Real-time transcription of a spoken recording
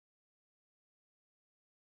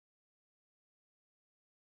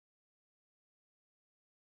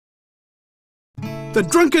The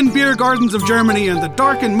drunken beer gardens of Germany and the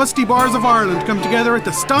dark and musty bars of Ireland come together at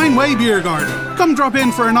the Steinway Beer Garden. Come drop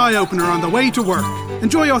in for an eye-opener on the way to work.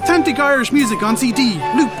 Enjoy authentic Irish music on CD,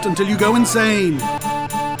 looped until you go insane.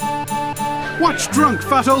 Watch drunk,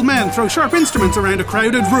 fat old men throw sharp instruments around a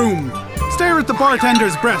crowded room. Stare at the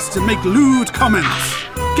bartender's breasts and make lewd comments.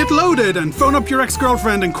 Get loaded and phone up your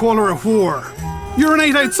ex-girlfriend and call her a whore.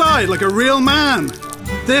 Urinate outside like a real man.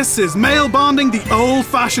 This is male bonding the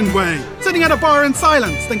old-fashioned way. Sitting at a bar in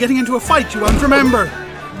silence, then getting into a fight you won't remember.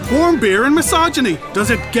 Warm beer and misogyny.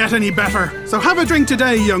 Does it get any better? So have a drink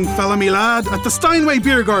today, young fella me lad, at the Steinway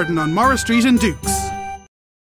Beer Garden on Morris Street in Dukes.